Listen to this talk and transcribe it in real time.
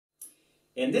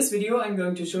In this video I'm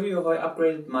going to show you how I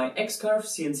upgraded my X-Carve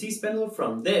CNC spindle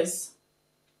from this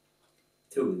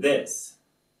to this.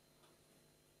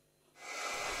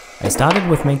 I started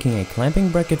with making a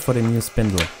clamping bracket for the new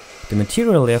spindle. The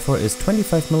material therefore is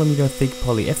 25mm thick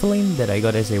polyethylene that I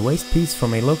got as a waste piece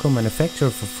from a local manufacturer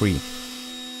for free.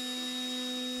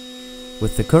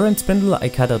 With the current spindle I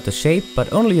cut out the shape,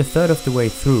 but only a third of the way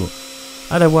through.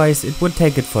 Otherwise it would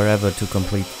take it forever to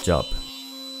complete the job.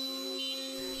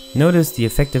 Notice the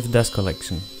effective dust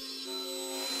collection.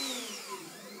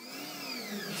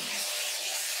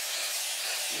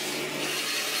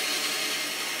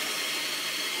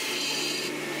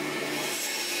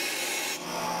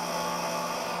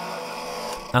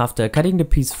 After cutting the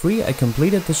piece free, I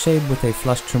completed the shape with a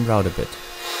flush trim router bit.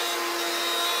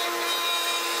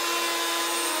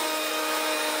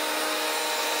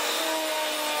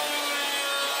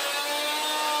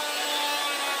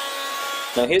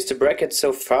 Now here's the bracket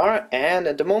so far, and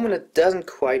at the moment it doesn't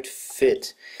quite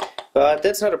fit. But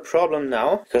that's not a problem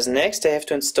now, because next I have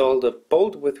to install the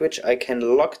bolt with which I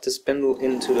can lock the spindle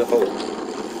into the hole.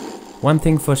 One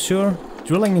thing for sure,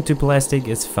 drilling into plastic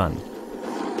is fun.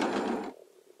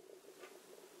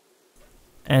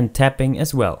 And tapping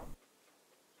as well.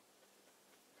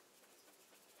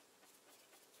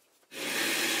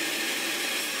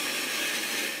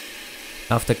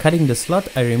 After cutting the slot,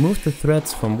 I removed the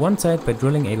threads from one side by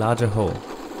drilling a larger hole.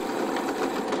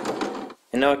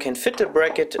 And now I can fit the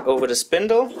bracket over the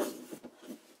spindle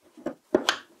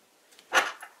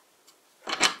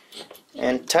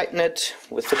and tighten it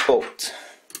with the bolt.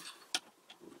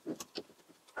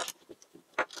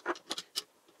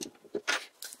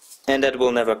 And that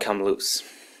will never come loose.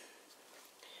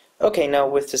 Okay, now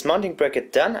with this mounting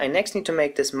bracket done, I next need to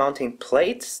make this mounting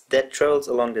plate that travels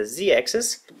along the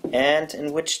Z-axis and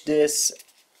in which this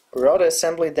router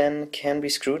assembly then can be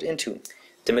screwed into.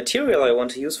 The material I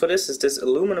want to use for this is this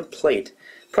aluminum plate.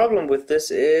 Problem with this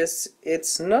is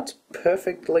it's not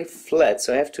perfectly flat,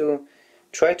 so I have to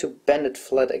try to bend it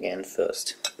flat again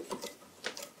first.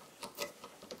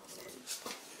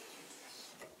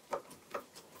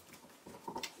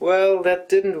 Well, that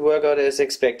didn't work out as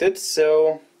expected,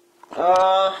 so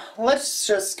let's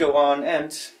just go on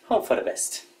and hope for the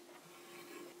best.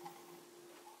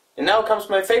 And now comes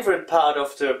my favorite part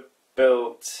of the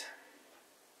build.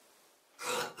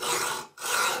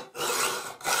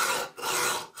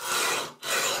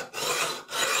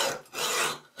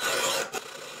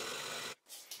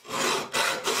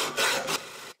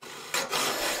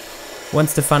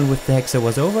 Once the fun with the hexer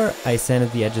was over, I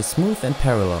sanded the edges smooth and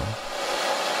parallel.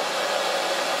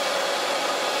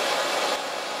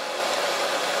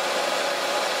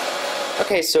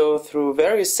 Okay, so through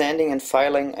various sanding and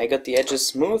filing I got the edges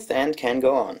smooth and can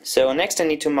go on. So next I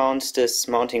need to mount this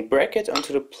mounting bracket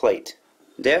onto the plate.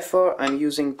 Therefore I'm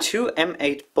using two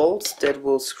M8 bolts that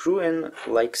will screw in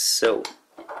like so.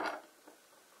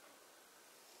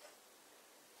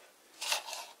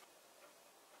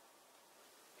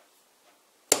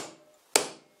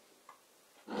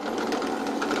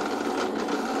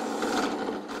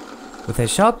 With a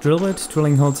sharp drill bit,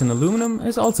 drilling holes in aluminum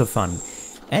is also fun.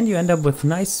 And you end up with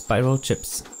nice spiral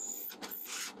chips.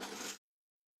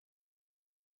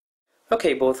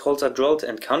 Okay, both holes are drilled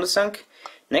and countersunk.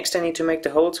 Next I need to make the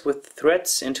holes with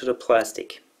threads into the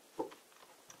plastic.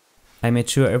 I made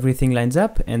sure everything lines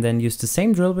up and then used the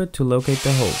same drill bit to locate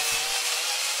the holes.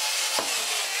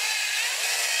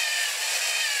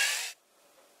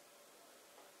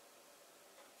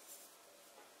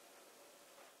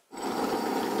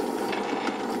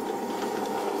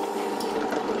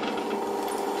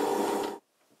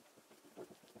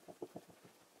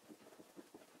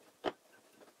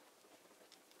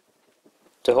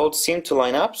 The holes seem to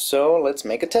line up, so let's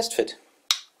make a test fit.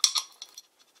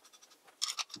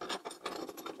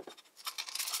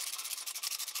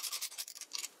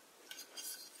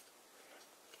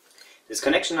 This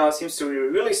connection now seems to be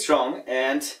really strong,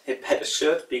 and it better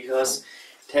should, because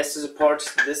it has to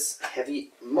support this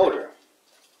heavy motor.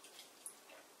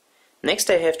 Next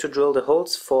I have to drill the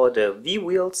holes for the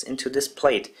V-wheels into this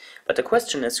plate, but the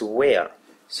question is where.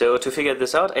 So to figure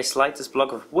this out I slide this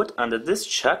block of wood under this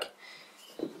chuck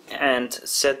and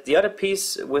set the other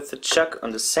piece with the chuck on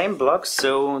the same block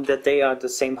so that they are the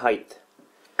same height.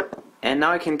 And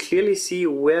now I can clearly see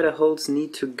where the holes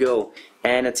need to go.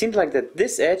 And it seems like that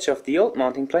this edge of the old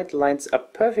mounting plate lines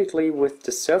up perfectly with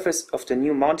the surface of the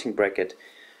new mounting bracket.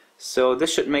 So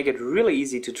this should make it really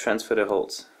easy to transfer the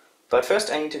holes. But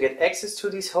first I need to get access to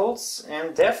these holes,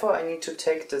 and therefore I need to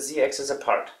take the Z-axis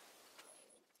apart.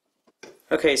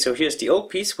 Okay, so here's the old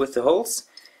piece with the holes.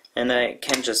 and I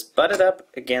can just butt it up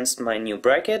against my new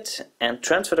bracket and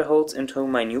transfer the holes into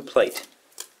my new plate.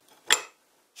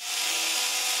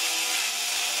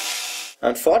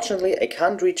 Unfortunately, I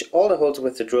can't reach all the holes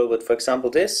with the drill bit, for example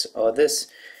this or this.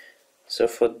 So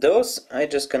for those, I'm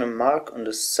just gonna mark on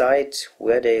the side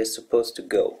where they are supposed to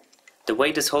go. The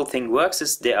way this whole thing works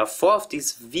is there are 4 of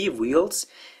these V wheels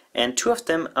and 2 of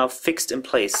them are fixed in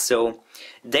place, so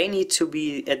they need to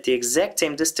be at the exact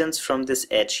same distance from this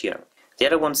edge here. The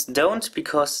other ones don't,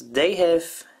 because they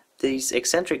have these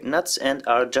eccentric nuts and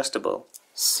are adjustable.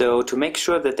 So to make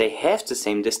sure that they have the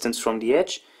same distance from the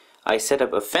edge, I set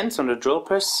up a fence on the drill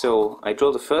press, so I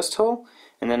drill the first hole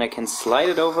and then I can slide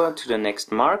it over to the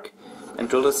next mark and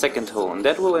drill the second hole, and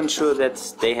that will ensure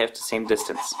that they have the same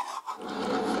distance.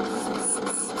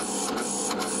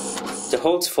 The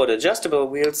holes for the adjustable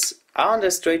wheels aren't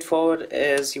as straightforward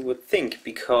as you would think,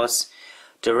 because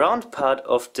the round part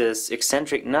of this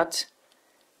eccentric nut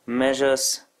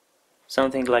measures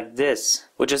something like this,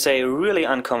 which is a really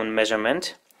uncommon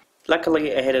measurement.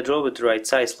 Luckily I had a drill bit the right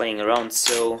size laying around,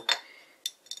 so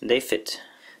they fit.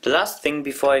 The last thing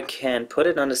before I can put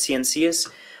it on the CNC is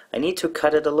I need to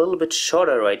cut it a little bit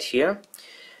shorter right here,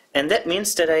 and that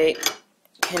means that I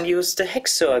can use the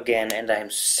hacksaw again, and I'm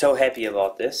so happy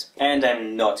about this. And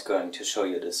I'm not going to show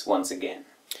you this once again.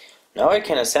 Now I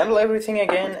can assemble everything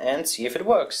again and see if it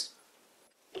works.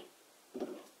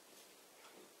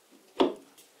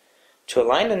 To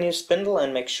align the new spindle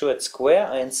and make sure it's square,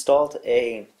 I installed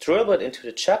a drill bit into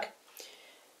the chuck,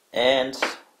 and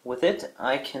with it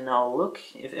I can now look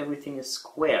if everything is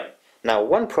square. Now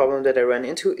one problem that I ran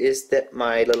into is that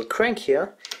my little crank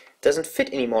here doesn't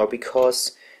fit anymore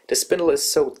because the spindle is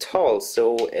so tall.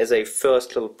 So as a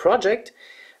first little project,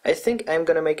 I think I'm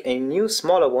gonna make a new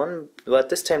smaller one, but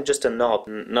this time just a knob,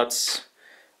 not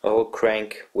a whole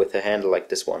crank with a handle like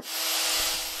this one.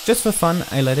 Just for fun,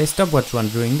 I let a stopwatch run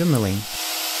during the milling.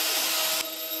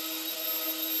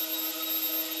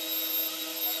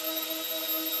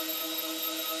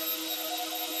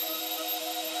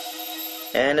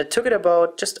 And it took it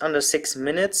about just under 6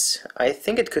 minutes. I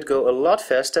think it could go a lot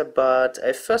faster, but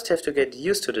I first have to get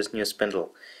used to this new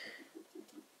spindle.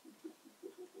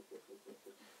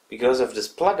 Because of this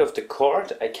plug of the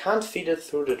cord, I can't feed it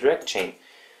through the drag chain.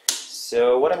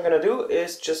 So what I'm gonna do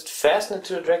is just fasten it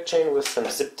to the drag chain with some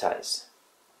zip ties.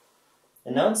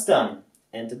 And now it's done.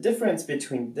 And the difference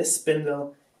between this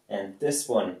spindle and this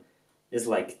one is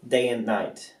like day and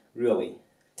night. Really.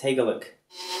 Take a look.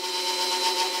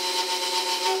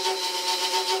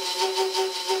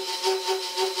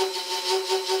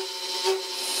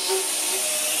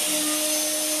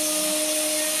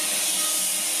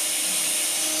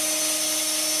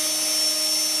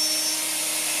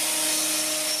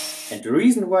 And the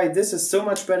reason why this is so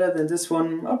much better than this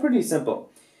one are pretty simple.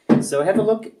 So have a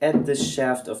look at the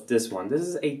shaft of this one. This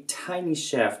is a tiny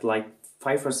shaft, like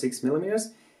 5 or 6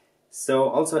 millimeters. So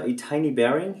also a tiny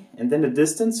bearing. And then the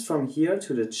distance from here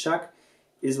to the chuck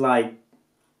is like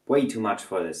way too much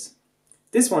for this.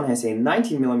 This one has a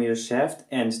 19 millimeter shaft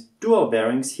and dual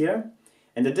bearings here.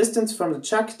 And the distance from the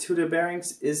chuck to the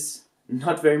bearings is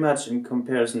not very much in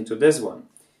comparison to this one.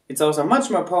 It's also much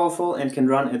more powerful and can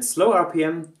run at slow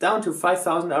RPM down to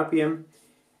 5000 RPM.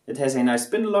 It has a nice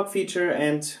spindle lock feature,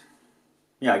 and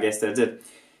yeah, I guess that's it.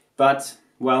 But,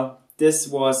 well, this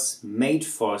was made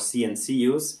for CNC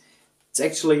use. It's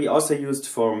actually also used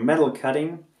for metal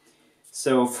cutting.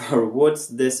 So for wood,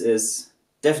 this is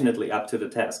definitely up to the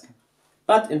task.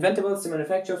 But Inventables, the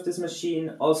manufacturer of this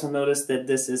machine, also noticed that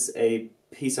this is a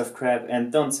piece of crap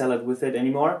and don't sell it with it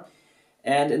anymore.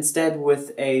 And instead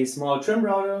with a small trim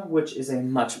router, which is a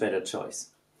much better choice.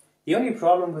 The only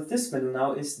problem with this spindle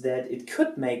now is that it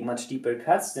could make much deeper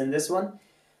cuts than this one,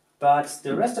 but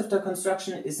the rest of the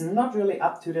construction is not really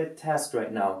up to that task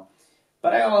right now.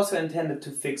 But I also intended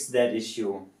to fix that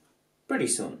issue pretty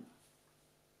soon.